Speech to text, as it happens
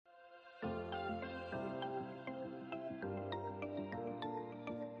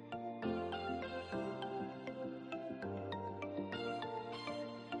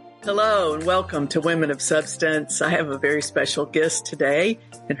Hello and welcome to Women of Substance. I have a very special guest today,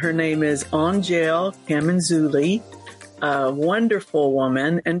 and her name is Anjel Camenzuli, a wonderful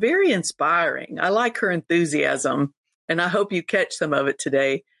woman and very inspiring. I like her enthusiasm, and I hope you catch some of it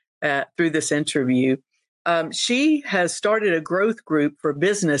today through this interview. She has started a growth group for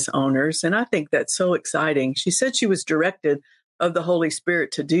business owners, and I think that's so exciting. She said she was directed of the Holy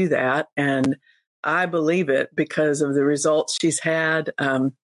Spirit to do that, and I believe it because of the results she's had.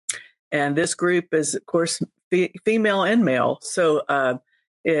 And this group is, of course, female and male. So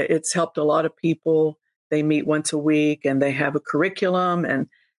it's helped a lot of people. They meet once a week and they have a curriculum, and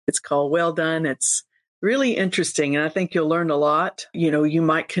it's called Well Done. It's really interesting. And I think you'll learn a lot. You know, you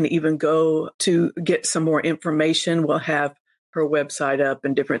can even go to get some more information. We'll have her website up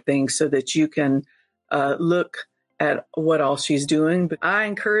and different things so that you can look at what all she's doing. But I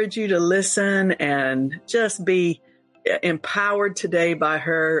encourage you to listen and just be empowered today by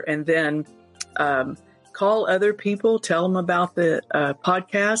her, and then call other people, tell them about the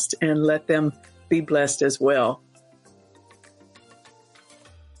podcast, and let them be blessed as well.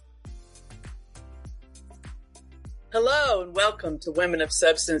 Hello and welcome to Women of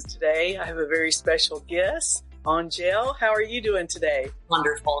Substance today. I have a very special guest, Anjel. How are you doing today?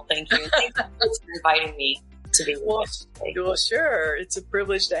 Wonderful. Thank you. Thank you for inviting me to be with you today. Well, sure. It's a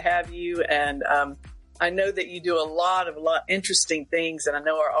privilege to have you, and I know that you do a lot of interesting things, and I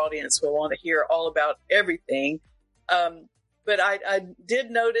know our audience will want to hear all about everything. But I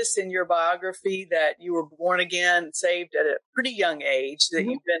did notice in your biography that you were born again, saved at a pretty young age, that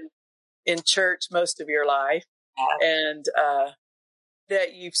you've been in church most of your life, and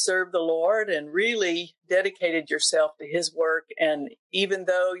that you've served the Lord and really dedicated yourself to His work. And even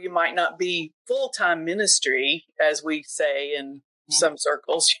though you might not be full-time ministry, as we say in some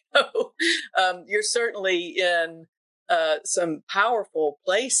circles, you're certainly in some powerful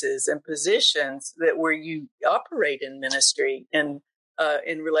places and positions where you operate in ministry and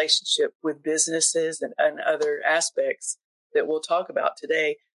in relationship with businesses and other aspects that we'll talk about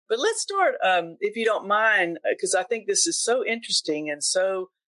today. But let's start, if you don't mind, because I think this is so interesting and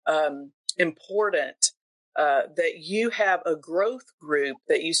so important that you have a growth group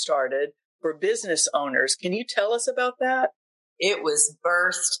that you started for business owners. Can you tell us about that? It was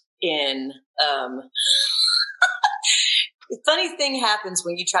birthed in, the funny thing happens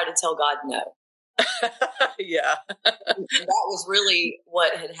when you try to tell God no. Yeah. That was really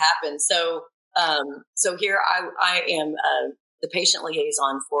what had happened. So here I am the patient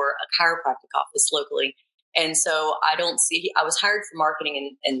liaison for a chiropractic office locally. And so I was hired for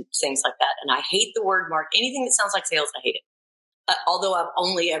marketing and things like that. And I hate the word anything that sounds like sales, I hate it. Although I've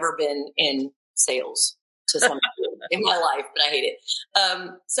only ever been in sales to some in my life, but I hate it.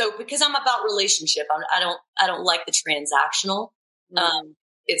 So because I'm about relationship, I don't like the transactional.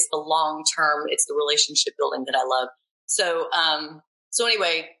 It's the long term. It's the relationship building that I love. So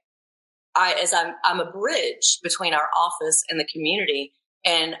anyway, I'm a bridge between our office and the community,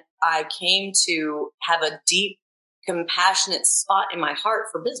 and I came to have a deep, compassionate spot in my heart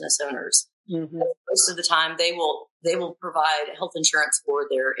for business owners. Mm-hmm. Most of the time, they will provide health insurance for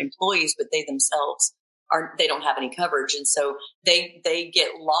their employees, but they themselves they don't have any coverage. And so they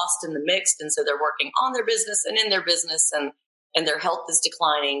get lost in the mix. And so they're working on their business and in their business, and their health is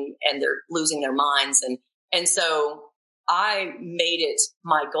declining and they're losing their minds. And so I made it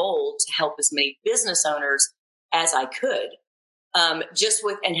my goal to help as many business owners as I could,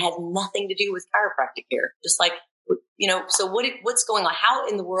 and had nothing to do with chiropractic care. Just like, so what's going on? How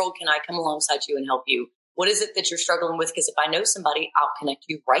in the world can I come alongside you and help you? What is it that you're struggling with? Because if I know somebody, I'll connect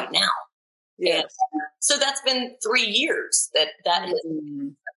you right now. Yes. And so that's been 3 years that is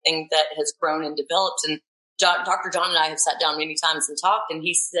something that has grown and developed. And Dr. John and I have sat down many times and talked, and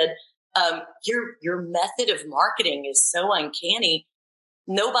he said, your method of marketing is so uncanny.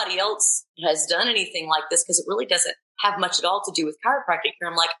 Nobody else has done anything like this because it really doesn't have much at all to do with chiropractic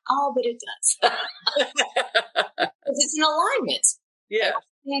care. I'm like, oh, but it does. Because it's an alignment. Yeah.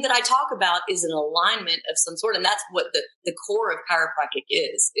 Everything that I talk about is an alignment of some sort. And that's what the core of chiropractic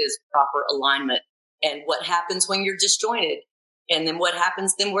is proper alignment. And what happens when you're disjointed, and then what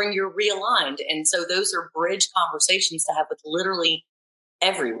happens then when you're realigned. And so those are bridge conversations to have with literally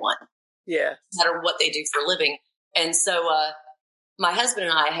everyone. Yeah. No matter what they do for a living. And so, my husband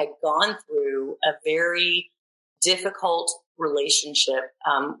and I had gone through a very difficult relationship,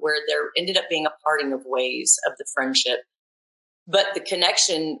 where there ended up being a parting of ways of the friendship, but the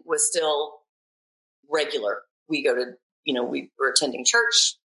connection was still regular. We were attending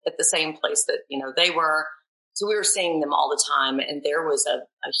church at the same place that, they were. So we were seeing them all the time. And there was a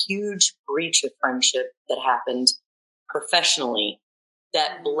huge breach of friendship that happened professionally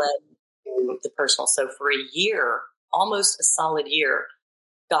that bled to the personal. So for a year, almost a solid year,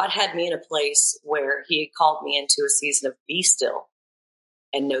 God had me in a place where he had called me into a season of be still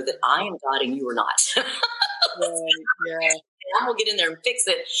and know that I am God and you are not. Yeah. I'm going to get in there and fix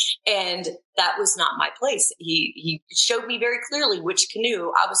it. And that was not my place. He showed me very clearly which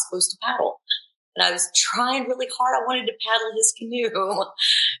canoe I was supposed to paddle. And I was trying really hard. I wanted to paddle his canoe,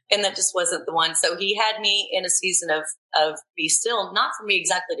 and that just wasn't the one. So he had me in a season of be still, not for me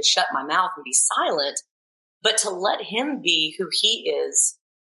exactly to shut my mouth and be silent, but to let him be who he is.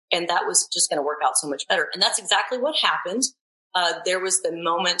 And that was just going to work out so much better. And that's exactly what happened. There was the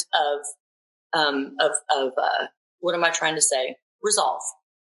moment of what am I trying to say? Resolve.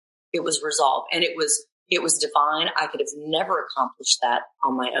 It was resolve, and it was divine. I could have never accomplished that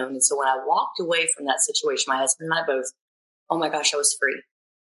on my own. And so when I walked away from that situation, my husband and I both, oh my gosh, I was free.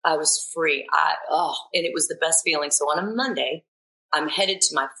 I was free. And it was the best feeling. So on a Monday, I'm headed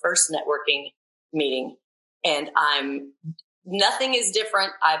to my first networking meeting, and nothing is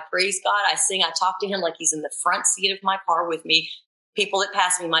different. I praise God. I sing. I talk to him like he's in the front seat of my car with me. People that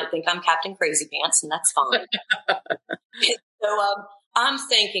pass me might think I'm Captain Crazy Pants, and that's fine. So I'm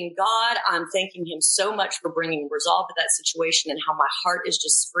thanking God. I'm thanking him so much for bringing resolve to that situation and how my heart is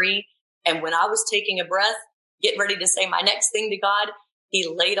just free. And when I was taking a breath, getting ready to say my next thing to God, he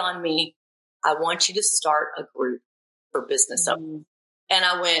laid on me, I want you to start a group for business owners. And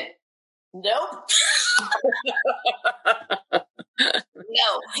I went, nope.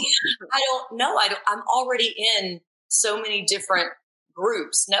 No, I don't know. I'm already in so many different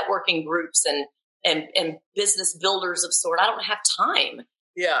groups, networking groups and business builders of sort. I don't have time.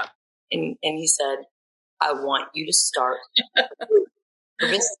 Yeah. And he said, I want you to start a group for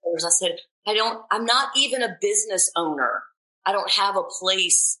business owners. I said, I'm not even a business owner. I don't have a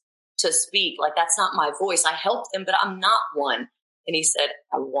place to speak. Like, that's not my voice. I help them, but I'm not one. And he said,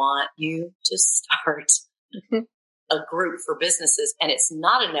 I want you to start a group for businesses. And it's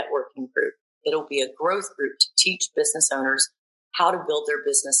not a networking group. It'll be a growth group to teach business owners how to build their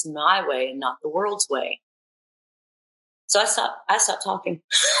business my way and not the world's way. So I stopped talking.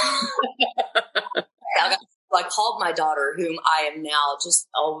 I called my daughter, whom I am now just,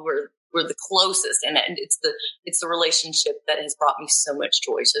 we're the closest. And it's the relationship that has brought me so much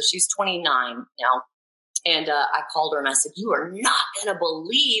joy. So she's 29 now. And I called her and I said, you are not going to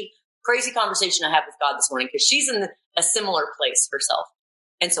believe crazy conversation I had with God this morning, because she's in a similar place herself.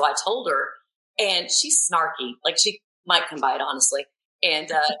 And so I told her, and she's snarky. Like, she might come by it, honestly.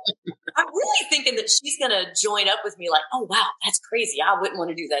 And I'm really thinking that she's going to join up with me like, oh, wow, that's crazy. I wouldn't want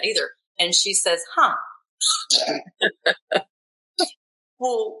to do that either. And she says,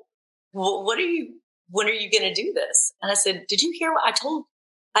 well, when are you going to do this? And I said, did you hear what I told?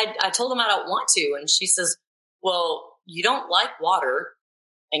 I told them I don't want to. And she says, well, you don't like water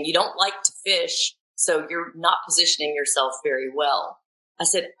and you don't like to fish, so you're not positioning yourself very well. I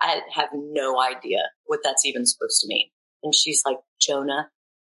said, I have no idea what that's even supposed to mean. And she's like, Jonah.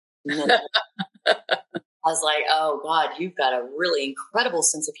 No. I was like, oh God, you've got a really incredible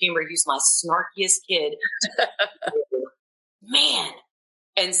sense of humor. Use my snarkiest kid. Man.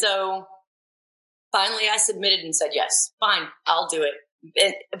 And so finally I submitted and said, yes, fine, I'll do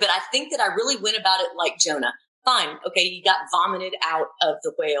it. But I think that I really went about it like Jonah. Fine. Okay. You got vomited out of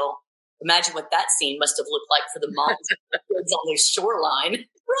the whale. Imagine what that scene must have looked like for the moms kids on their shoreline.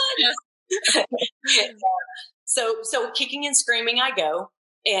 Run. So kicking and screaming I go.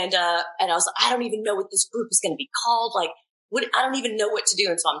 And I was like, I don't even know what this group is going to be called. Like, I don't even know what to do.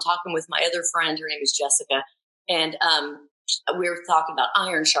 And so I'm talking with my other friend. Her name is Jessica. And, we were talking about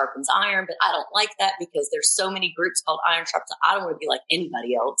iron sharpens iron, but I don't like that because there's so many groups called Iron Sharpens. I don't want to be like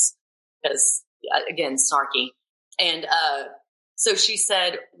anybody else because, again, snarky. And, so she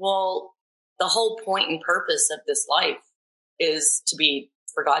said, well, the whole point and purpose of this life is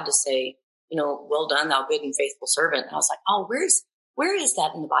for God to say, well done, thou good and faithful servant. And I was like, oh, where is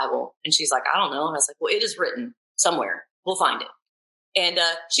that in the Bible? And she's like, I don't know. And I was like, well, it is written somewhere. We'll find it. And,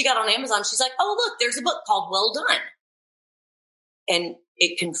 she got on Amazon. She's like, oh, look, there's a book called Well Done. And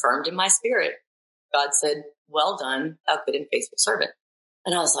it confirmed in my spirit. God said, well done, thou good and faithful servant.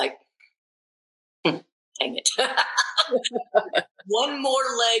 And I was like, dang it. One more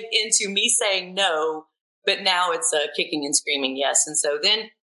leg into me saying no, but now it's kicking and screaming yes. And so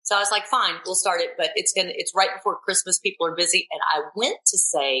I was like, fine, we'll start it, but it's right before Christmas. People are busy. And I went to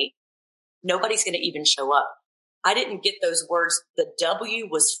say, nobody's going to even show up. I didn't get those words. The W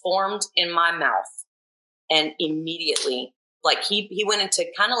was formed in my mouth. And immediately, like he went into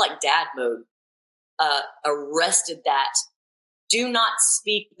kind of like dad mode, arrested that do not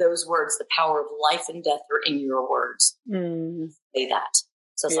speak those words. The power of life and death are in your words. Say that.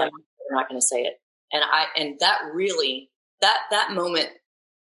 So it's like, we're not going to say it. And that really, that moment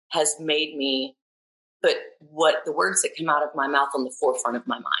has made me put what the words that come out of my mouth on the forefront of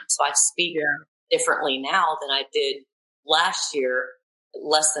my mind. So I speak differently now than I did last year,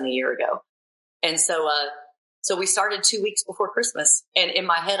 less than a year ago. And so we started 2 weeks before Christmas, and in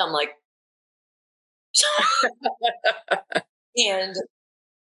my head, I'm like, and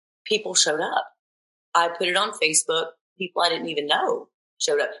people showed up. I put it on Facebook. People I didn't even know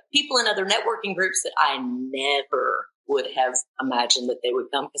showed up. People in other networking groups that I never would have imagined that they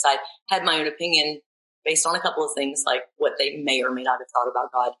would come, because I had my own opinion based on a couple of things, like what they may or may not have thought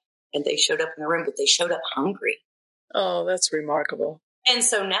about God. And they showed up in the room, but they showed up hungry. Oh, that's remarkable. And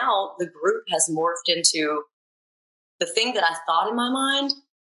so now the group has morphed into the thing that I thought in my mind,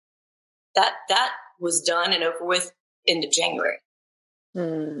 that was done and over with into January.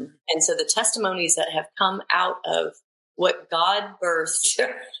 And so the testimonies that have come out of what God birthed,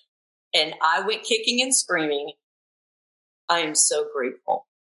 and I went kicking and screaming, I am so grateful.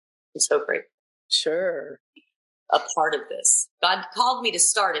 I'm so grateful. Sure. A part of this. God called me to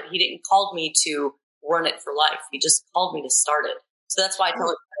start it. He didn't call me to run it for life. He just called me to start it. So that's why I tell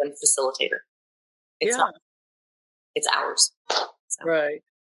it I'm a facilitator. It's not, it's ours. So. Right.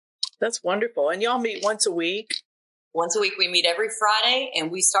 That's wonderful. And y'all meet once a week? Once a week. We meet every Friday,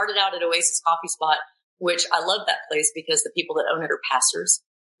 and we started out at Oasis Coffee Spot, which I love that place because the people that own it are pastors.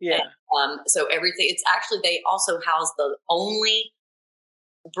 Yeah. And, so everything, it's actually, they also house the only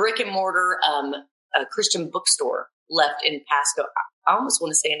brick and mortar Christian bookstore left in Pasco. I almost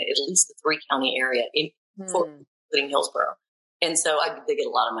want to say in at least the 3-county area, including Hillsborough. And so they get a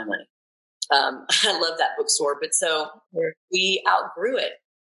lot of my money. I love that bookstore. But so we outgrew it.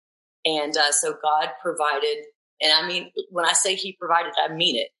 And so God provided, and I mean, when I say he provided, I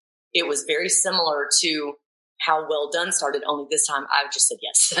mean it. It was very similar to how Well Done started, only this time I just said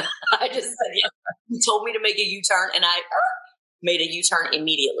yes. I just said yes. He told me to make a U-turn, and I made a U-turn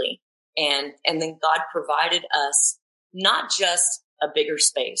immediately. And then God provided us not just a bigger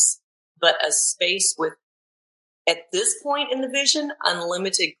space, but a space with, at this point in the vision,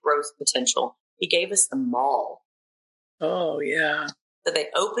 unlimited growth potential. He gave us the mall. Oh, yeah. So they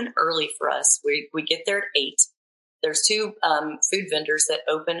open early for us. We get there at 8. There's 2 food vendors that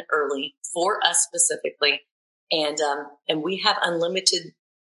open early for us specifically. And we have unlimited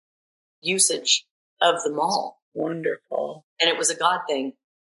usage of the mall. Wonderful. And it was a God thing.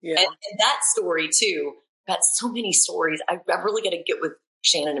 Yeah. And that story too, got so many stories. I really got to get with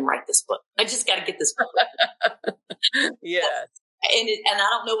Shannon and write this book. I just got to get this book. Yes. And I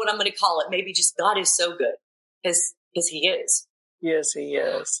don't know what I'm going to call it. Maybe just God is so good, because he is. Yes, he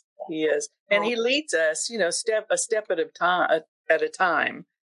is. He is. And he leads us, a step at a time.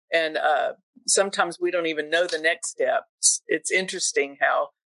 And sometimes we don't even know the next step. It's interesting how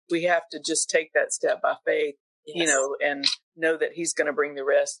we have to just take that step by faith, and know that he's going to bring the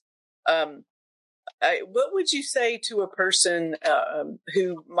rest. What would you say to a person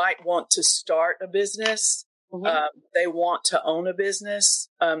who might want to start a business? They want to own a business.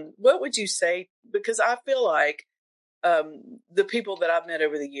 What would you say? Because I feel like the people that I've met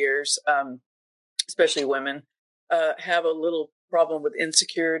over the years, especially women, have a little problem with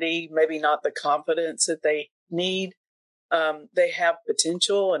insecurity, maybe not the confidence that they need. They have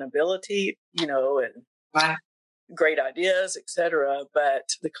potential and ability, and great ideas, etc. But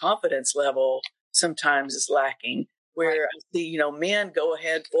the confidence level sometimes is lacking, where I see, men go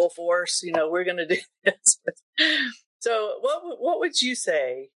ahead full force, we're going to do this. So what would you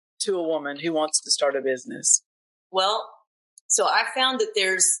say to a woman who wants to start a business? Well, so I found that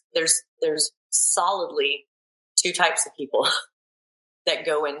there's solidly 2 types of people that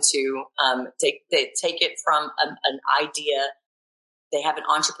go into, they take it from an idea. They have an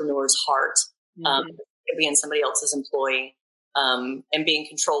entrepreneur's heart, being somebody else's employee, and being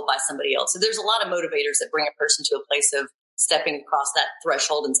controlled by somebody else. So there's a lot of motivators that bring a person to a place of stepping across that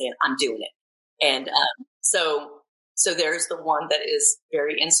threshold and saying, I'm doing it. And, so there's the one that is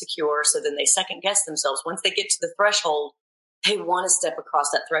very insecure. So then they second guess themselves. Once they get to the threshold, they want to step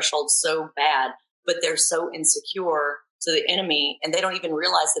across that threshold so bad, but they're so insecure. So the enemy, and they don't even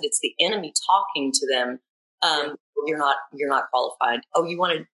realize that it's the enemy talking to them. You're not qualified. Oh, you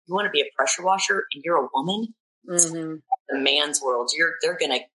want to be a pressure washer and you're a woman? Mm-hmm. The man's world. They're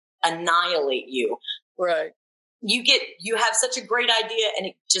going to annihilate you. Right. You have such a great idea, and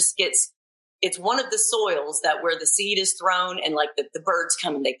it just it's one of the soils that where the seed is thrown, and like the birds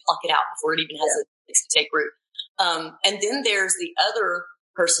come and they pluck it out before it even has a chance to take root. And then there's the other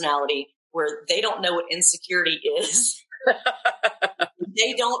personality where they don't know what insecurity is.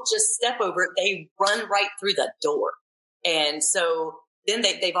 They don't just step over it. They run right through the door. And so then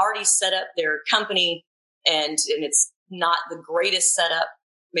they've already set up their company, and it's not the greatest setup.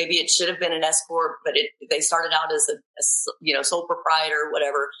 Maybe it should have been an S corp, but they started out as a sole proprietor or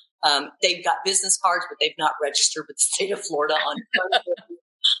whatever. They've got business cards, but they've not registered with the state of Florida on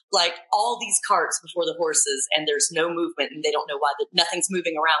like all these carts before the horses, and there's no movement, and they don't know why nothing's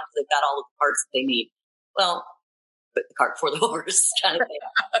moving around because they've got all of the parts that they need. Well, put the cart before the horse kind of thing.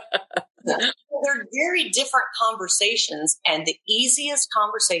 They're very different conversations, and the easiest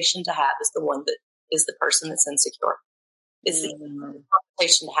conversation to have is the one that is the person that's insecure. It's the easiest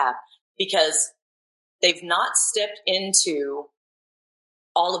conversation to have because they've not stepped into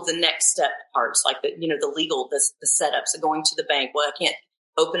all of the next step parts, like the legal, the setups of going to the bank. Well, I can't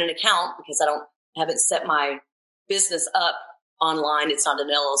open an account because haven't set my business up online. It's not an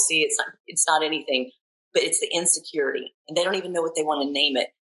LLC. It's not anything, but it's the insecurity, and they don't even know what they want to name it.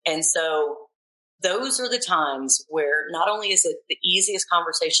 And so those are the times where not only is it the easiest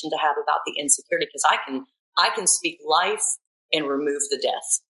conversation to have about the insecurity, because I can speak life and remove the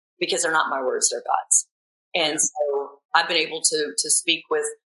death because they're not my words, they're God's. And so I've been able to speak with,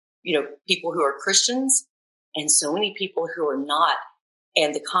 people who are Christians and so many people who are not.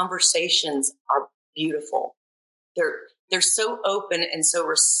 And the conversations are beautiful. They're so open and so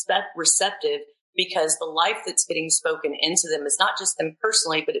receptive because the life that's getting spoken into them is not just them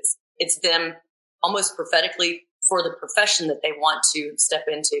personally, but it's them almost prophetically for the profession that they want to step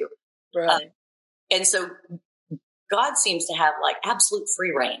into. Right. And so God seems to have like absolute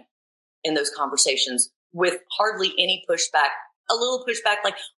free reign in those conversations with hardly any pushback, a little pushback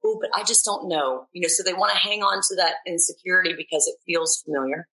like, oh, but I just don't know, so they want to hang on to that insecurity because it feels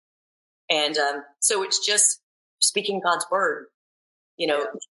familiar. And so it's just speaking God's word,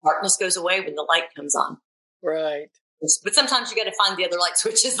 darkness goes away when the light comes on. Right. But sometimes you got to find the other light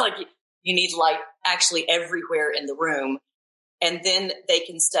switches. Like you need light actually everywhere in the room. And then they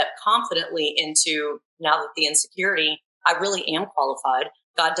can step confidently into, now that the insecurity, I really am qualified.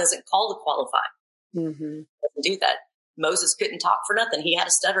 God doesn't call the qualified. Mm-hmm. He doesn't do that. Moses couldn't talk for nothing. He had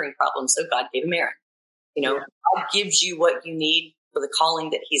a stuttering problem. So God gave him Aaron. God gives you what you need for the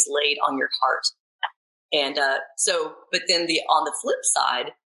calling that he's laid on your heart. And but then on the flip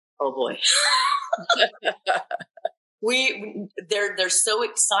side, oh boy, they're so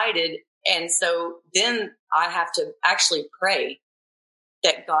excited. And so then I have to actually pray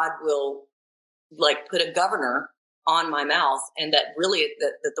that God will like put a governor on my mouth, and that really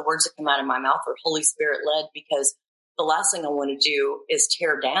that the words that come out of my mouth are Holy Spirit led, because the last thing I want to do is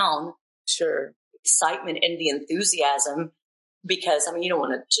tear down excitement and the enthusiasm, because you don't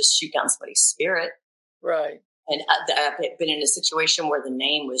want to just shoot down somebody's spirit. Right. And I've been in a situation where the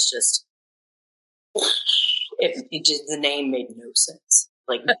name was just, the name made no sense.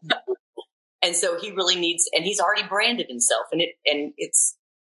 Like, and so he really needs, and he's already branded himself, and it's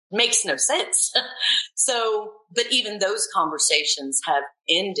makes no sense. So, but even those conversations have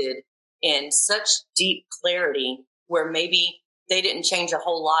ended in such deep clarity where maybe they didn't change a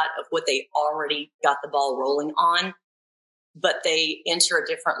whole lot of what they already got the ball rolling on, but they enter a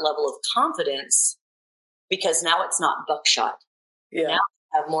different level of confidence because now it's not buckshot. Yeah. Now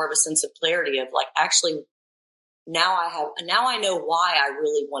I have more of a sense of clarity of like, actually, now I know why I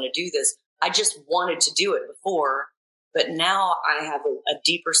really want to do this. I just wanted to do it before, but now I have a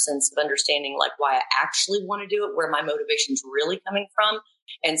deeper sense of understanding like why I actually want to do it, where my motivation's really coming from.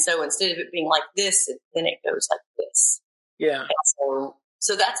 And so instead of it being like this, then it goes like this. Yeah.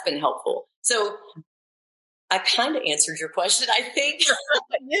 So that's been helpful. So I kind of answered your question, I think.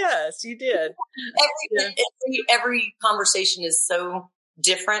 Yes, you did. Every conversation is so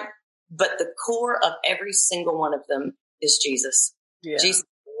different, but the core of every single one of them is Jesus. Yeah. Jesus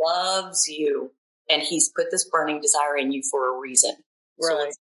loves you, and he's put this burning desire in you for a reason. Right. So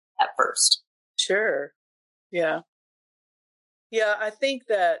let's do that first. Sure. Yeah. Yeah, I think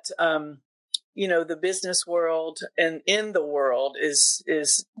that, the business world and in the world is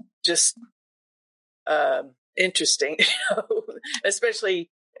just interesting, especially,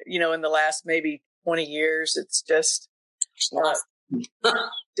 in the last maybe 20 years, it's just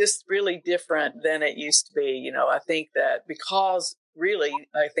really different than it used to be. I think that because really,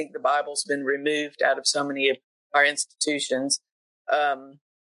 I think the Bible's been removed out of so many of our institutions,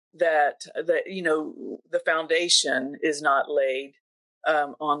 that the foundation is not laid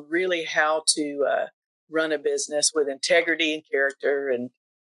on really how to run a business with integrity and character and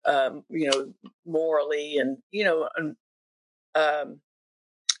morally and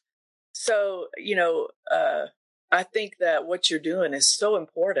so I think that what you're doing is so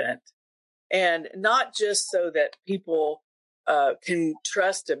important, And not just so that people can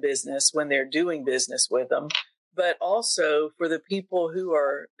trust a business when they're doing business with them, but also for the people who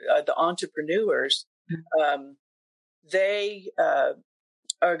are the entrepreneurs. They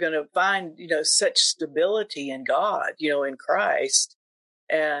are going to find, such stability in God, in Christ,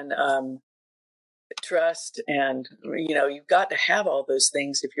 and trust. And, you've got to have all those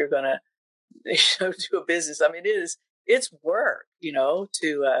things if you're going to do a business. I mean, it's work,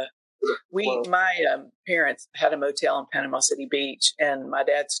 my parents had a motel in Panama City Beach, and my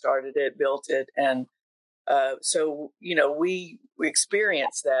dad started it, built it. And so, we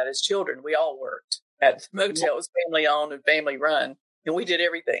experienced that as children. We all worked at the motel. It was family owned and family run, and we did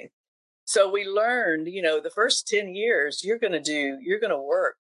everything. So we learned, the first 10 years, you're going to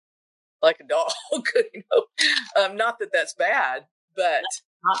work like a dog. Not that that's bad, but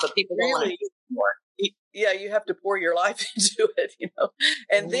people really want to do more. Yeah, you have to pour your life into it,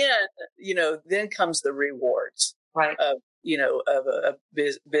 and then comes the rewards, right? Of a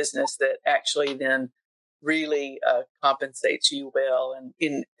business that actually then really compensates you well.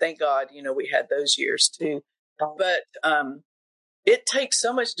 And thank God, we had those years too. But it takes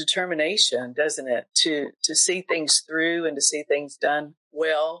so much determination, doesn't it, to see things through and to see things done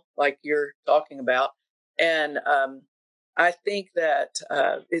well, like you're talking about. And I think that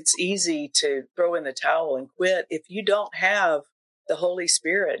it's easy to throw in the towel and quit if you don't have the Holy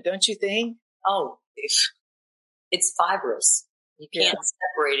Spirit, don't you think? Oh, it's fibrous. You can't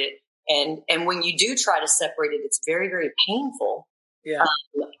separate it. And when you do try to separate it, it's very, very painful. Yeah.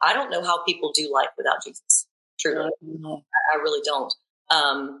 I don't know how people do life without Jesus. Truly. I really don't.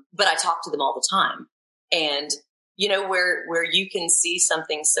 But I talk to them all the time. And, where you can see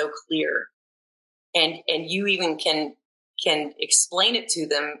something so clear and you even can explain it to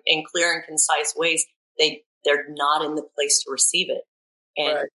them in clear and concise ways, they're not in the place to receive it.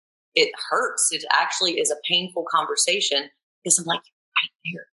 And it hurts. It actually is a painful conversation because I'm like, right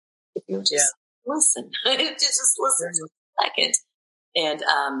there. If you just listen, just listen for a second. And,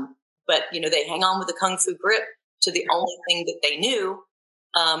 but they hang on with a kung fu grip to the only thing that they knew.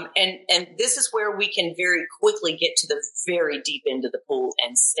 And this is where we can very quickly get to the very deep end of the pool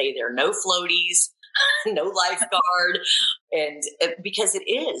and stay there. No floaties, no lifeguard. And because it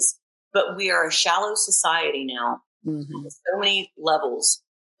is, but we are a shallow society now. Mm-hmm. So many levels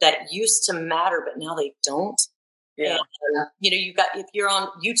that used to matter, but now they don't. Yeah. And, if you're on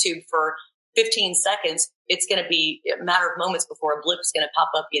YouTube for 15 seconds, it's going to be a matter of moments before a blip is going to pop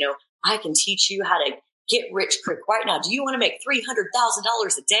up. I can teach you how to get rich quick right now. Do you want to make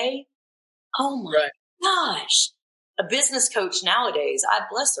 $300,000 a day? Oh my gosh. A business coach nowadays, I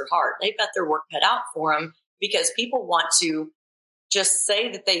bless their heart. They've got their work cut out for them because people want to just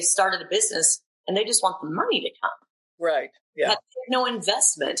say that they started a business and they just want the money to come. Right. Yeah. There's no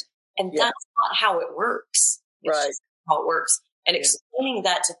investment. And that's not how it works. It's just how it works. And explaining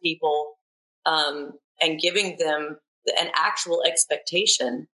that to people, and giving them an actual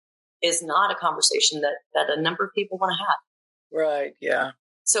expectation is not a conversation that a number of people want to have. Right. Yeah.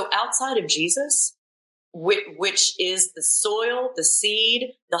 So outside of Jesus, which is the soil, the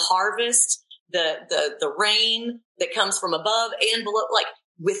seed, the harvest, the rain that comes from above and below, like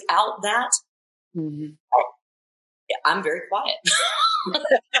without that, I'm very quiet.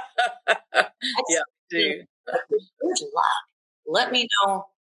 Dude. Good luck. Let me know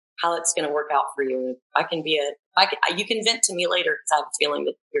how it's going to work out for you. You can vent to me later because I have a feeling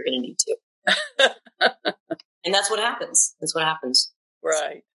that you're going to need to. And that's what happens.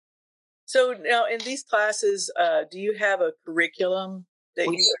 Right. So now in these classes, do you have a curriculum that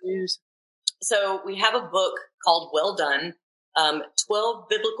you use? So we have a book called Well Done, 12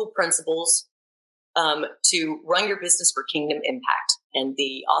 Biblical Principles to Run Your Business for Kingdom Impact. And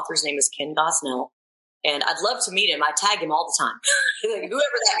the author's name is Ken Gosnell. And I'd love to meet him. I tag him all the time, whoever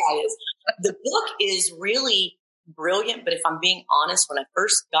that guy is. The book is really brilliant. But if I'm being honest, when I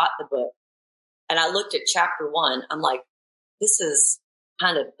first got the book and I looked at chapter 1, I'm like, this is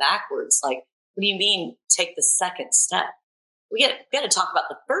kind of backwards. Like, what do you mean take the second step? We got to talk about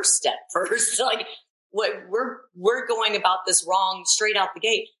the first step first. Like, what we're going about this wrong straight out the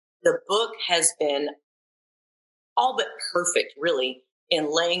gate. The book has been all but perfect, really, in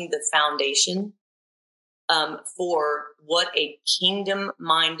laying the foundation for what a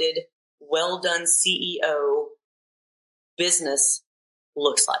kingdom-minded, well-done CEO business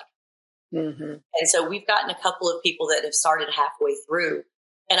looks like. Mm-hmm. And so we've gotten a couple of people that have started halfway through.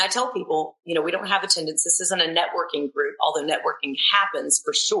 And I tell people, we don't have attendance. This isn't a networking group, although networking happens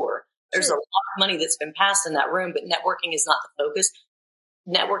for sure. There's a lot of money that's been passed in that room, but networking is not the focus.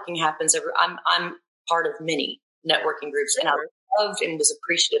 Networking happens I'm part of many networking groups, and I loved and was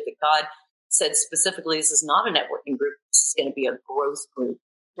appreciative that God said specifically, this is not a networking group. This is going to be a growth group.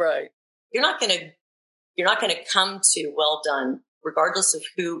 Right. You're not going to come to Well Done, regardless of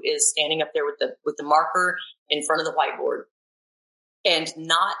who is standing up there with the marker in front of the whiteboard, and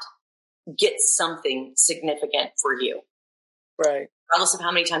not get something significant for you. Right. Regardless of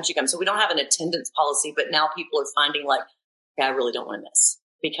how many times you come. So we don't have an attendance policy, but now people are finding like, okay, I really don't want to miss,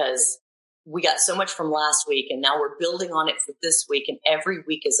 because we got so much from last week and now we're building on it for this week, and every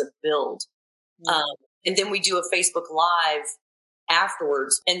week is a build. And then we do a Facebook Live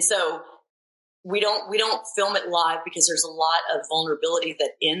afterwards. And so we don't film it live because there's a lot of vulnerability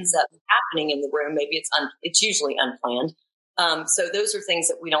that ends up happening in the room. Maybe it's usually unplanned. So those are things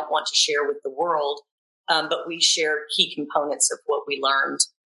that we don't want to share with the world. But we share key components of what we learned.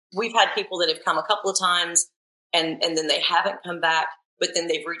 We've had people that have come a couple of times and then they haven't come back, but then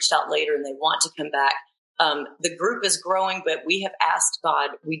they've reached out later and they want to come back. The group is growing, but we have asked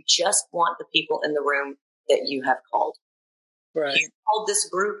God, we just want the people in the room that you have called. Right. You called this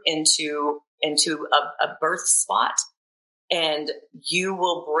group into a birth spot, and you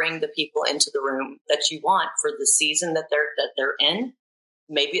will bring the people into the room that you want for the season that they're in.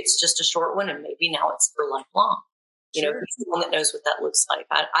 Maybe it's just a short one, and maybe now it's for lifelong. You know, he's the one that knows what that looks like.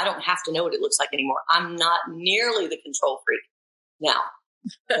 I don't have to know what it looks like anymore. I'm not nearly the control freak now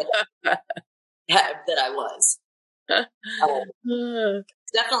that I was.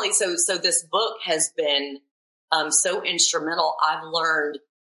 Definitely. So this book has been so instrumental. I've learned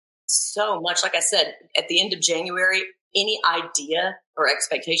so much. Like I said, at the end of January, any idea or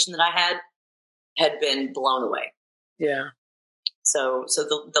expectation that I had been blown away. Yeah. So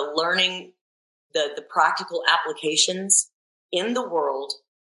the learning, the practical applications in the world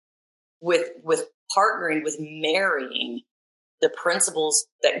with partnering, with marrying the principles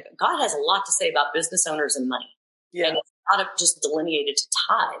that God has a lot to say about business owners and money. Yeah. And it's not just delineated to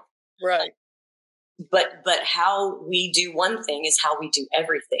tithe. Right. But how we do one thing is how we do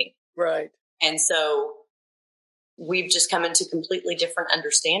everything. Right. And so we've just come into completely different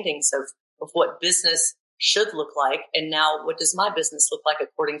understandings of what business should look like. And now what does my business look like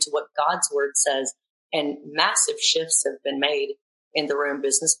according to what God's word says? And massive shifts have been made in the room.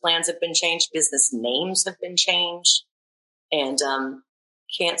 Business plans have been changed. Business names have been changed. And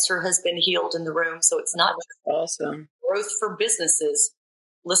cancer has been healed in the room. So it's not just awesome growth for businesses.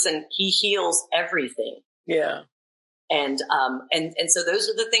 Listen, he heals everything. Yeah. And so those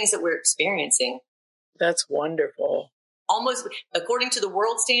are the things that we're experiencing. That's wonderful. Almost according to the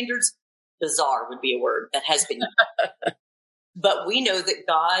world standards, bizarre would be a word that has been used. But we know that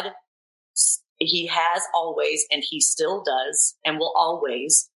God, he has always, and he still does, and will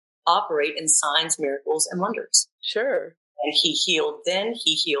always operate in signs, miracles, and wonders. Sure. And he healed then,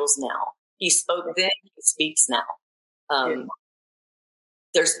 he heals now. He spoke then, he speaks now. God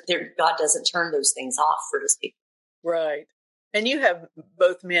doesn't turn those things off for his people. Right. And you have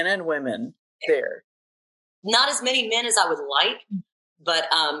both men and women there. Not as many men as I would like, but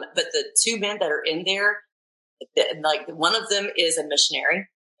the two men that are in there, like one of them is a missionary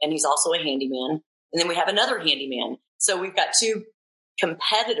and he's also a handyman. And then we have another handyman. So we've got two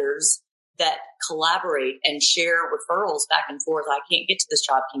competitors that collaborate and share referrals back and forth. I can't get to this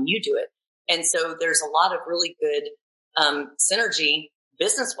job. Can you do it? And so there's a lot of really good synergy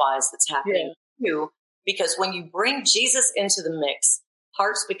business wise that's happening too, because when you bring Jesus into the mix,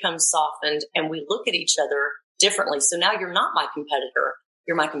 hearts become softened and we look at each other differently. So now you're not my competitor,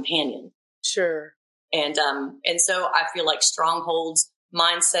 you're my companion. Sure. And so I feel like strongholds,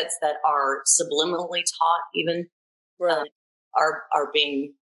 mindsets that are subliminally taught even are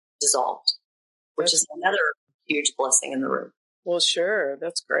being dissolved, which is another huge blessing in the room. Well, sure.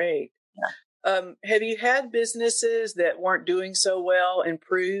 That's great. Yeah. Have you had businesses that weren't doing so well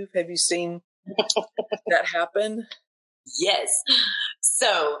improve? Have you seen that happen? Yes.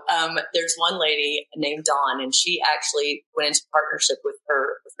 So there's one lady named Dawn, and she actually went into partnership with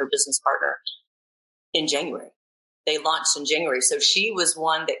her business partner in January. They launched in January. So she was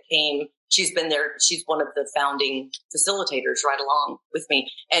one that came. She's been there. She's one of the founding facilitators right along with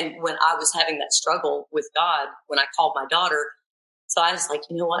me. And when I was having that struggle with God, when I called my daughter, so I was like,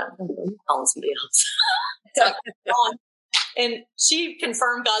 you know what? I'm calling somebody else. So I called, and she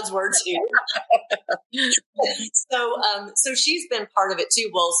confirmed God's word too. So she's been part of it too.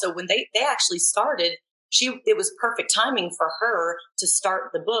 Well, so when they actually started, it was perfect timing for her to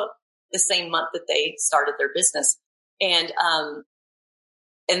start the book the same month that they started their business. And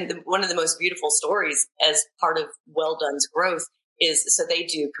one of the most beautiful stories as part of Well Done's growth is, so they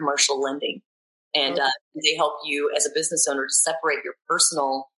do commercial lending, and they help you as a business owner to separate your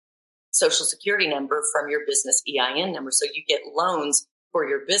personal social security number from your business EIN number. So you get loans for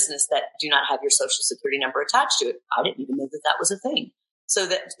your business that do not have your social security number attached to it. I didn't even know that that was a thing. So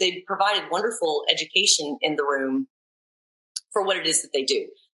that they provided wonderful education in the room for what it is that they do.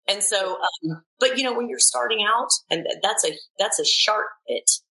 And so, but you know, when you're starting out, and that's a sharp hit.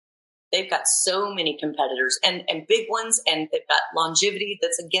 They've got so many competitors and big ones, and they've got longevity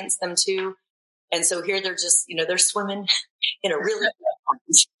that's against them too. And so here they're just, you know, they're swimming in a really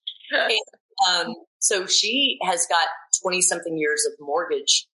and, so she has got 20 something years of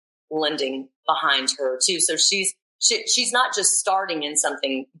mortgage lending behind her too. So she's not just starting in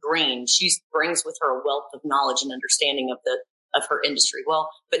something green. She brings with her a wealth of knowledge and understanding of her industry. Well,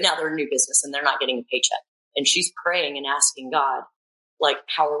 but now they're a new business and they're not getting a paycheck. And she's praying and asking God, like,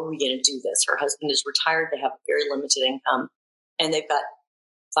 how are we going to do this? Her husband is retired. They have a very limited income and they've got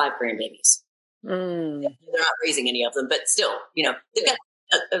 5 grandbabies. They're not raising any of them, but still, you know, they've got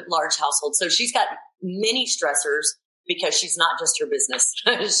a large household. So she's got many stressors because she's not just her business.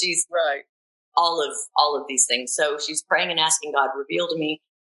 She's right. all of these things. So she's praying and asking God, reveal to me.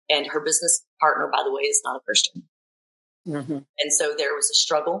 And her business partner, by the way, is not a Christian. Mm-hmm. And so there was a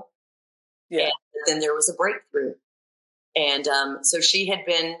struggle. Yeah. And then there was a breakthrough. And so she had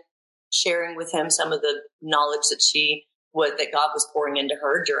been sharing with him some of the knowledge that God was pouring into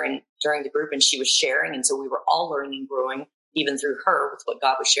her during the group, and she was sharing. And so we were all learning and growing, even through her, with what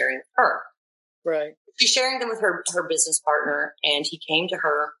God was sharing with her. Right. She's sharing them with her business partner, and he came to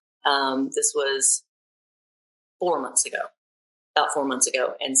her. This was 4 months ago, about 4 months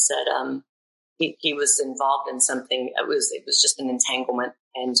ago, and said he was involved in something. It was just an entanglement,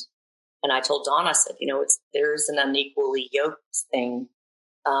 and I told Dawn, I said, you know, there's an unequally yoked thing,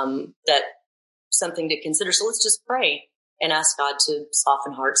 that something to consider. So let's just pray and ask God to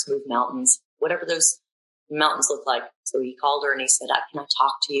soften hearts, move mountains, whatever those mountains look like. So he called her and he said, can I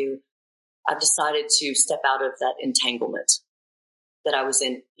talk to you? I've decided to step out of that entanglement that I was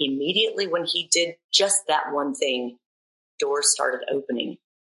in. Immediately when he did just that one thing, doors started opening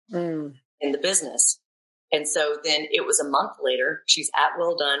in the business. And so then it was a month later, she's at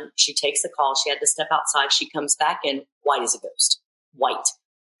Well Done. She takes the call. She had to step outside. She comes back in white as a ghost, white.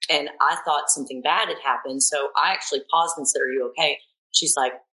 And I thought something bad had happened. So I actually paused and said, are you okay? She's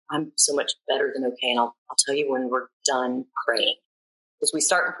like, I'm so much better than okay. And I'll tell you when we're done praying. Because we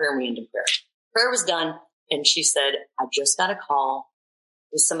start in prayer and we end in prayer. Prayer was done. And she said, I just got a call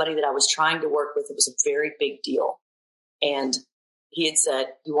with somebody that I was trying to work with. It was a very big deal. And he had said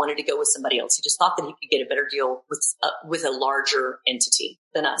he wanted to go with somebody else. He just thought that he could get a better deal with a larger entity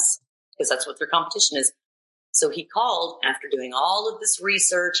than us, because that's what their competition is. So he called after doing all of this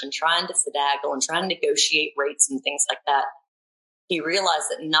research and trying to finagle and trying to negotiate rates and things like that. He realized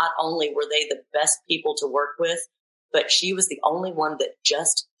that not only were they the best people to work with, but she was the only one that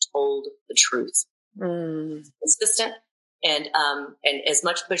just told the truth. Consistent. And as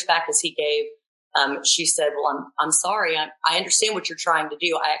much pushback as he gave, she said, well, I'm sorry. I understand what you're trying to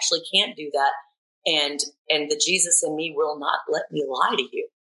do. I actually can't do that. And the Jesus in me will not let me lie to you.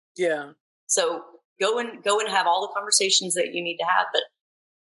 Yeah. So go and have all the conversations that you need to have. But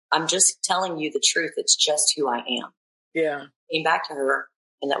I'm just telling you the truth. It's just who I am. Yeah. Came back to her,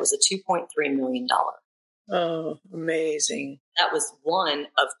 and that was a $2.3 million. Oh, amazing. That was one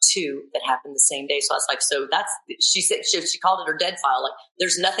of 2 that happened the same day. So I was like, so she said, she called it her dead file. Like,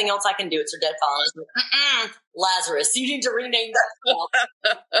 there's nothing else I can do. It's her dead file. And I was like, Lazarus, you need to rename that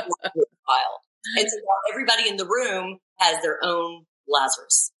file. And so now everybody in the room has their own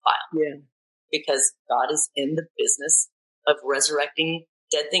Lazarus file. Yeah. Because God is in the business of resurrecting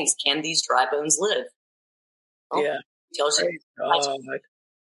dead things. Can these dry bones live? Oh, yeah. Tells you. God.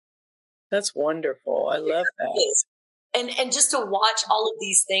 That's wonderful. I love that. And just to watch all of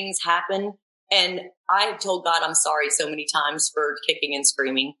these things happen. And I have told God, I'm sorry so many times for kicking and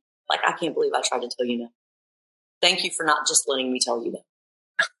screaming. Like, I can't believe I tried to tell you no. Thank you for not just letting me tell you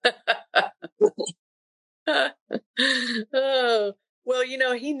no. Oh, well, you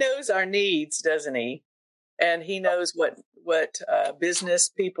know, he knows our needs, doesn't he? And he knows what business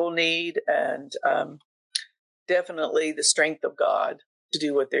people need, and definitely the strength of God to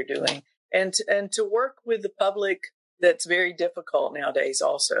do what they're doing, and to work with the public. That's very difficult nowadays.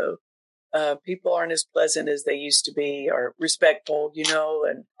 Also, people aren't as pleasant as they used to be, or respectful, you know,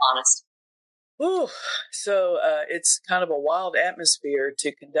 and honest. Ooh, so it's kind of a wild atmosphere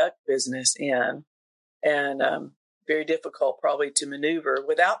to conduct business in, and very difficult probably to maneuver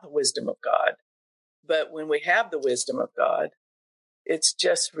without the wisdom of God. But when we have the wisdom of God, it's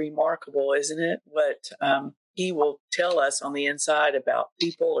just remarkable, isn't it? What he will tell us on the inside about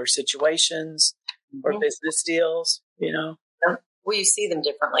people or situations or business deals, you know. Well, you see them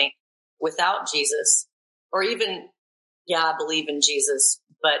differently without Jesus, or even yeah, I believe in Jesus,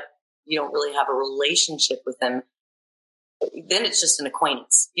 but you don't really have a relationship with him, then it's just an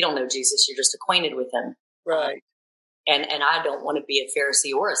acquaintance. You don't know Jesus. You're just acquainted with him. Right. And I don't want to be a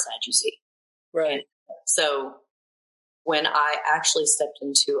Pharisee or a Sadducee. Right. And so when I actually stepped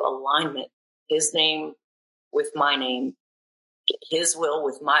into alignment, his name with my name, his will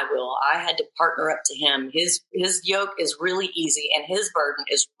with my will, I had to partner up to him. His yoke is really easy and his burden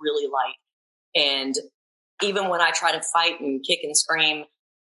is really light. And even when I try to fight and kick and scream,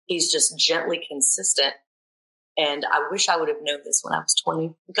 he's just gently consistent. And I wish I would have known this when I was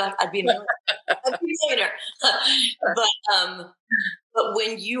 20. God, I'd be a millionaire. But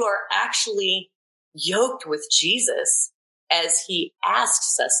when you are actually yoked with Jesus, as he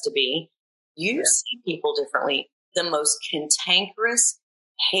asks us to be, you see people differently. The most cantankerous,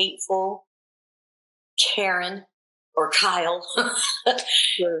 hateful Karen or Kyle,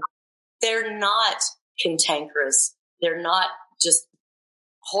 they're not cantankerous. They're not just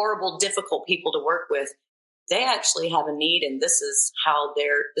horrible, difficult people to work with. They actually have a need, and this is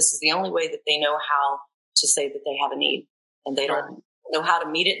the only way that they know how to say that they have a need, and they don't know how to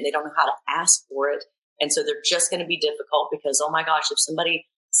meet it, and they don't know how to ask for it. And so they're just going to be difficult because, oh my gosh, if somebody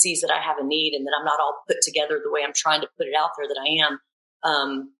sees that I have a need and that I'm not all put together the way I'm trying to put it out there that I am,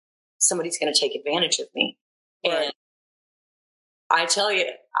 somebody's going to take advantage of me. Right. And I tell you,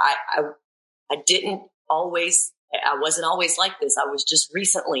 I wasn't always like this. I was just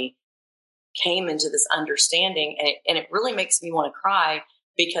recently came into this understanding, and it really makes me want to cry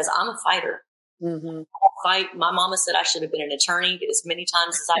because I'm a fighter. Mm-hmm. I fight. My mama said I should have been an attorney as many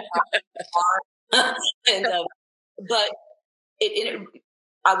times as I tried. But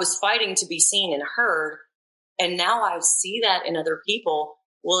I was fighting to be seen and heard, and now I see that in other people.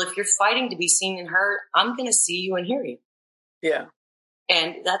 Well, if you're fighting to be seen and heard, I'm going to see you and hear you. Yeah,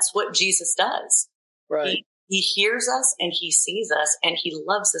 and that's what Jesus does. Right. He hears us and he sees us and he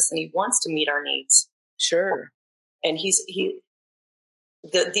loves us and he wants to meet our needs. Sure. And the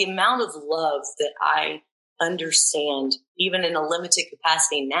amount of love that I understand, even in a limited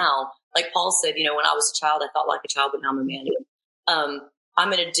capacity now, like Paul said, when I was a child, I thought like a child, but now I'm a man.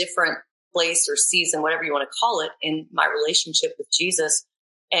 I'm in a different place or season, whatever you want to call it, in my relationship with Jesus.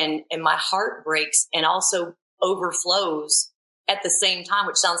 And my heart breaks and also overflows at the same time,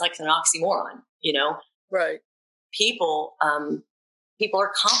 which sounds like an oxymoron, Right. People are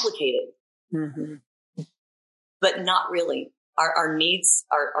complicated, mm-hmm. but not really. Our needs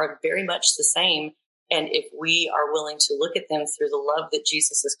are very much the same. And if we are willing to look at them through the love that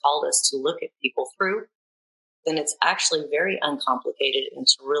Jesus has called us to look at people through, then it's actually very uncomplicated and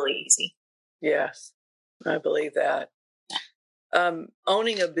it's really easy. Yes, I believe that.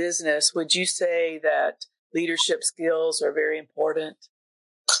 Owning a business, would you say that leadership skills are very important?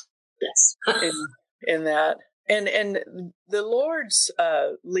 Yes. in that. And the Lord's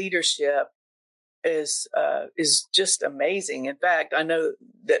leadership is just amazing. In fact, I know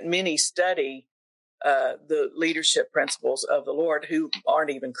that many study the leadership principles of the Lord who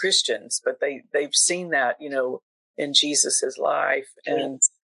aren't even Christians, but they've seen that, in Jesus's life and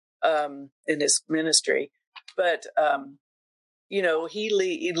in his ministry. But he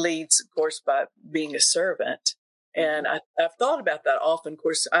leads, of course, by being a servant. And I've thought about that often. Of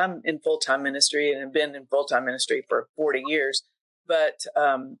course, I'm in full-time ministry and have been in full-time ministry for 40 years. But,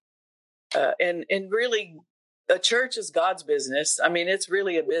 and really, a church is God's business. I mean, it's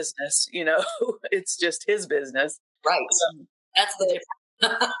really a business, it's just his business. Right. That's the difference.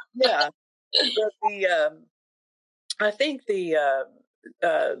 Yeah. But I think the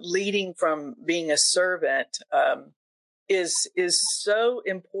leading from being a servant is so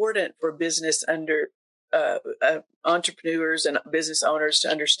important for business entrepreneurs and business owners to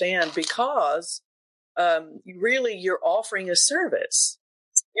understand, because really you're offering a service.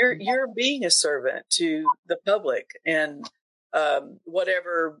 You're being a servant to the public, and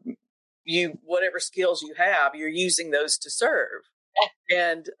whatever skills you have, you're using those to serve.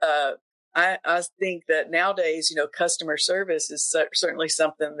 And I think that nowadays, customer service is certainly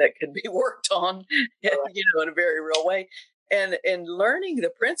something that could be worked on, in a very real way. And learning the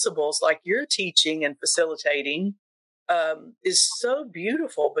principles like you're teaching and facilitating is so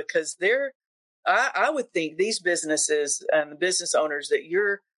beautiful, because I would think these businesses and the business owners that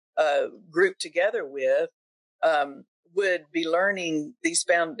you're grouped together with would be learning these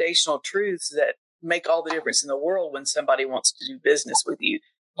foundational truths that make all the difference in the world when somebody wants to do business with you.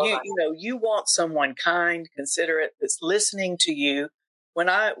 You want someone kind, considerate, that's listening to you. When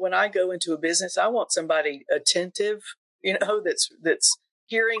I go into a business, I want somebody attentive, that's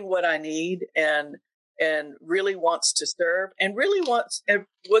hearing what I need and and really wants to serve and really wants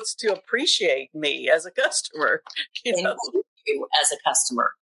to appreciate me as a customer. And you as a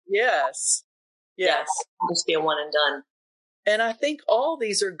customer. Yes. Yeah, just be a one and done. And I think all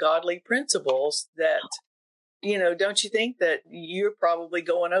these are godly principles that, don't you think that you're probably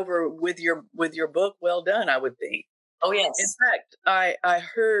going over with your book? Well done, I would think. Oh, yes. In fact, I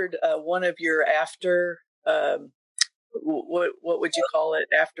heard one of your after, what would you call it?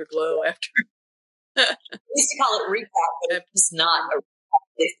 Afterglow, after. I used to call it recap, but it's not a recap.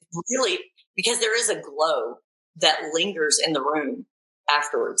 It's really, because there is a glow that lingers in the room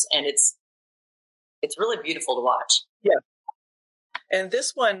afterwards, and it's really beautiful to watch. Yeah. And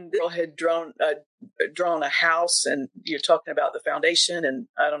this one girl had drawn a house, and you're talking about the foundation, and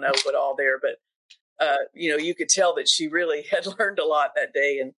I don't know what all there, but you could tell that she really had learned a lot that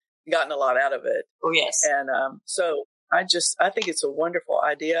day and gotten a lot out of it. Oh, yes. And so I think it's a wonderful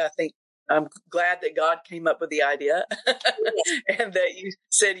idea. I think I'm glad that God came up with the idea and that you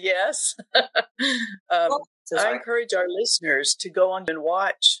said yes. I encourage our listeners to go on and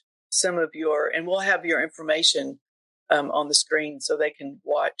watch some of and we'll have your information on the screen so they can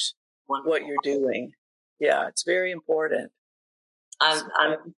watch what you're doing. Yeah, it's very important.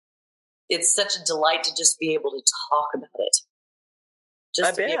 It's such a delight to just be able to talk about it.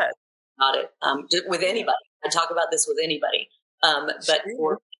 I bet. About it with anybody. I talk about this with anybody. But for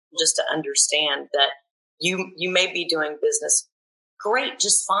people just to understand that you may be doing business great,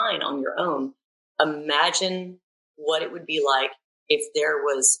 just fine on your own. Imagine what it would be like if there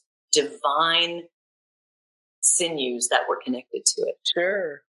was divine sinews that were connected to it.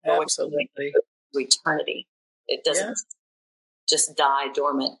 Sure. Absolutely. To eternity. It doesn't just die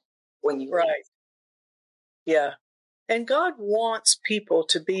dormant when you leave. Yeah. And God wants people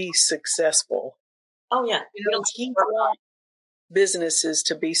to be successful. Oh, yeah. He wants businesses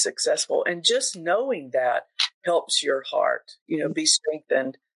to be successful. And just knowing that helps your heart, be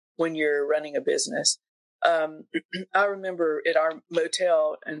strengthened when you're running a business. I remember at our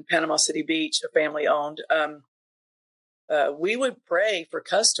motel in Panama City Beach, a family owned, we would pray for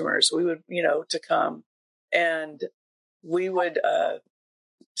customers. We would, to come, and we would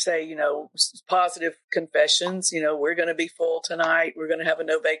say, positive confessions. We're going to be full tonight. We're going to have a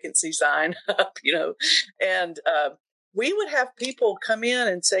no vacancy sign up. And we would have people come in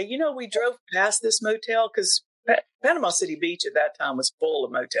and say, we drove past this motel because Panama City Beach at that time was full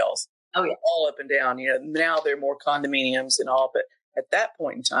of motels. Oh, yeah. All up and down. Now they're more condominiums and all, but at that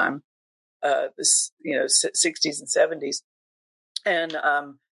point in time, this, 60s and 70s. And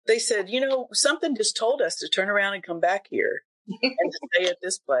they said, something just told us to turn around and come back here and stay at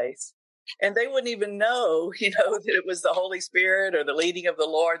this place. And they wouldn't even know, that it was the Holy Spirit or the leading of the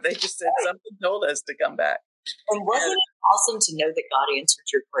Lord. They just said something told us to come back. And wasn't it awesome to know that God answered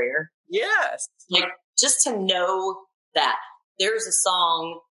your prayer? Yes. Like, just to know that. There's a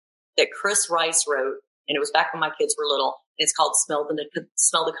song that Chris Rice wrote, and it was back when my kids were little. It's called Smell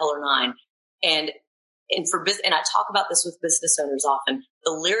the Color 9. And I talk about this with business owners often.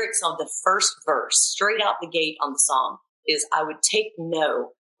 The lyrics on the first verse, straight out the gate on the song, is I would take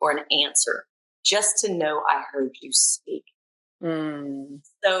no for an answer just to know I heard you speak.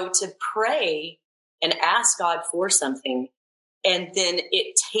 So to pray and ask God for something, and then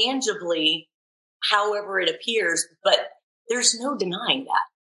it tangibly, however it appears, but there's no denying that.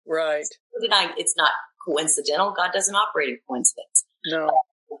 Right. No denying it's not coincidental. God doesn't operate in coincidence. No.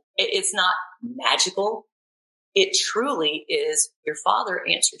 It's not magical. It truly is your Father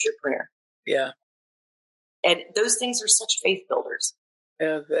answered your prayer. Yeah. And those things are such faith builders.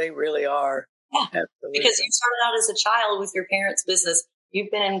 Yeah, they really are. Yeah. Absolutely. Because you started out as a child with your parents' business.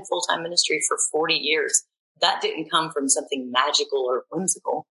 You've been in full-time ministry for 40 years. That didn't come from something magical or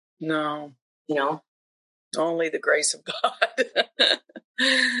whimsical. No. Only the grace of God.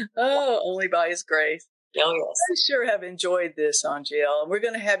 Only by His grace. Oh, yes. I sure have enjoyed this, Anjel. We're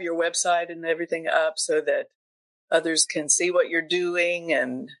going to have your website and everything up so that others can see what you're doing.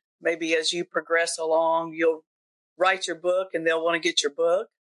 And maybe as you progress along, you'll write your book and they'll want to get your book.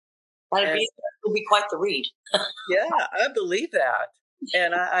 It'll be quite the read. Yeah, I believe that.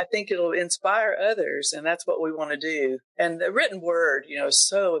 And I think it'll inspire others. And that's what we want to do. And the written word, is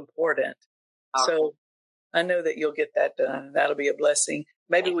so important. So I know that you'll get that done. That'll be a blessing.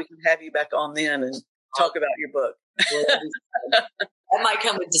 Maybe we can have you back on then and talk about your book. That might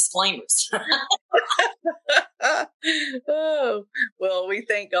come with disclaimers. Oh, well, we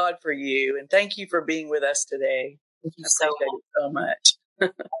thank God for you. And thank you for being with us today. Thank you so much.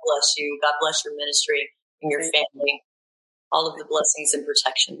 God bless you. God bless your ministry and your family. All of the blessings and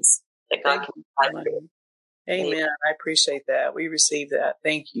protections that God can provide for you. Amen. I appreciate that. We receive that.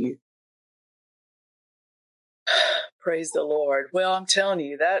 Thank you. Praise the Lord. Well, I'm telling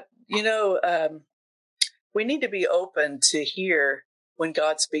you that, we need to be open to hear when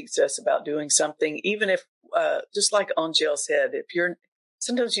God speaks to us about doing something, even if, just like Anjel said,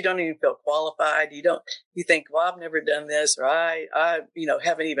 sometimes you don't even feel qualified. You think, well, I've never done this, or I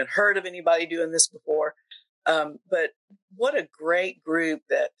haven't even heard of anybody doing this before. But what a great group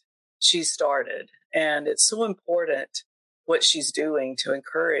that she started. And it's so important what she's doing to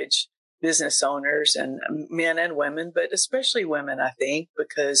encourage business owners and men and women, but especially women, I think,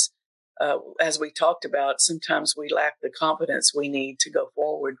 because as we talked about, sometimes we lack the confidence we need to go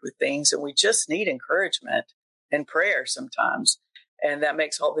forward with things, and we just need encouragement and prayer sometimes. And that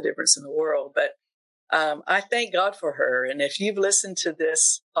makes all the difference in the world. But I thank God for her. And if you've listened to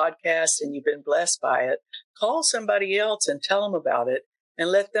this podcast and you've been blessed by it, call somebody else and tell them about it and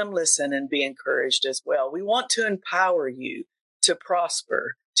let them listen and be encouraged as well. We want to empower you to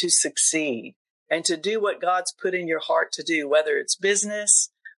prosper, to succeed, and to do what God's put in your heart to do, whether it's business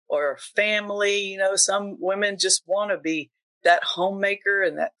or family. Some women just want to be that homemaker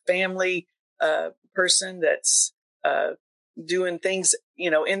and that family person that's doing things,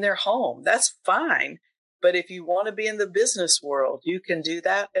 in their home. That's fine. But if you want to be in the business world, you can do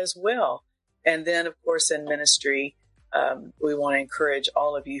that as well. And then, of course, in ministry, we want to encourage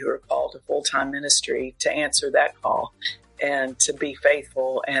all of you who are called to full-time ministry to answer that call and to be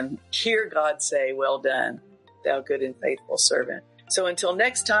faithful and hear God say, well done, thou good and faithful servant. So until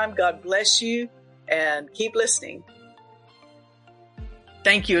next time, God bless you and keep listening.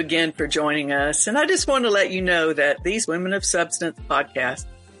 Thank you again for joining us. And I just want to let you know that these Women of Substance podcasts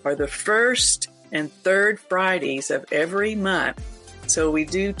are the first and third Fridays of every month. So we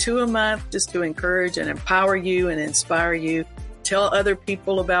do 2 a month just to encourage and empower you and inspire you. Tell other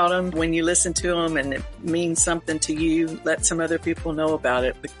people about them when you listen to them and it means something to you. Let some other people know about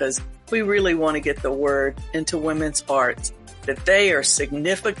it, because we really want to get the word into women's hearts that they are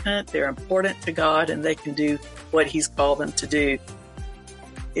significant, they're important to God, and they can do what He's called them to do.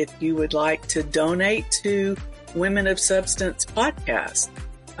 If you would like to donate to Women of Substance podcast,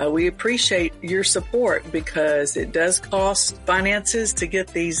 we appreciate your support, because it does cost finances to get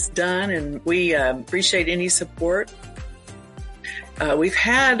these done, and we appreciate any support. We've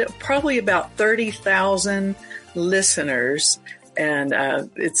had probably about 30,000 listeners, and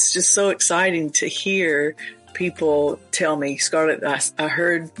it's just so exciting to hear people tell me, Scarlett, I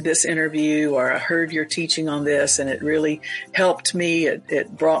heard this interview, or I heard your teaching on this, and it really helped me.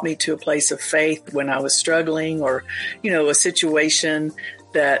 It brought me to a place of faith when I was struggling, or, a situation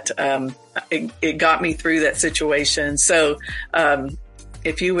that it got me through that situation. So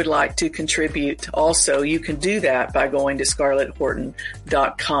if you would like to contribute also, you can do that by going to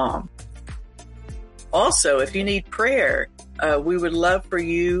SCARLETTHORTON.com. Also, if you need prayer, we would love for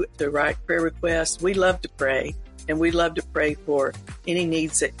you to write prayer requests. We love to pray, and we love to pray for any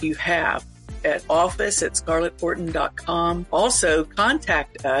needs that you have at office@SCARLETTHORTON.com. Also,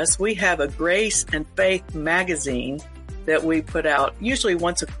 contact us. We have a Grace and Faith magazine that we put out usually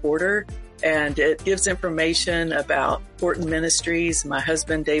once a quarter, and it gives information about Horton Ministries. My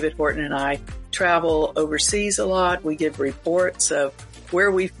husband, David Horton, and I travel overseas a lot. We give reports of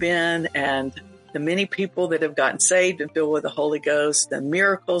where we've been and the many people that have gotten saved and filled with the Holy Ghost, the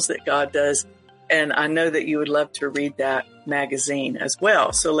miracles that God does. And I know that you would love to read that magazine as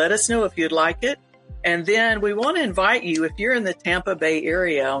well. So let us know if you'd like it. And then we want to invite you, if you're in the Tampa Bay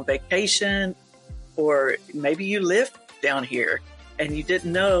area on vacation, or maybe you live down here and you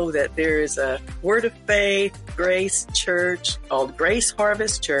didn't know that there is a Word of Faith Grace Church called Grace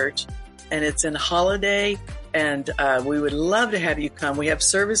Harvest Church, and it's in Holiday. And we would love to have you come. We have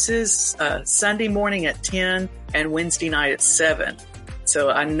services Sunday morning at 10 and Wednesday night at 7. So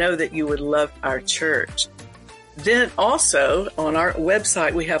I know that you would love our church. Then also on our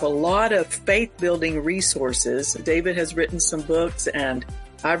website, we have a lot of faith-building resources. David has written some books, and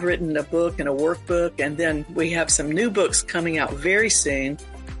I've written a book and a workbook. And then we have some new books coming out very soon.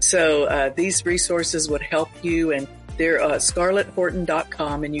 So these resources would help you. And they're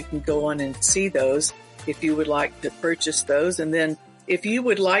SCARLETTHORTON.com, and you can go on and see those if you would like to purchase those. And then if you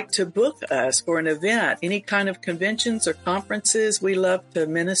would like to book us for an event, any kind of conventions or conferences, we love to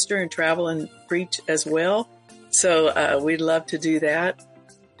minister and travel and preach as well. So we'd love to do that.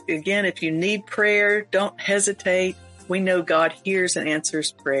 Again, if you need prayer, don't hesitate. We know God hears and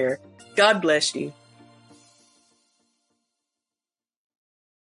answers prayer. God bless you.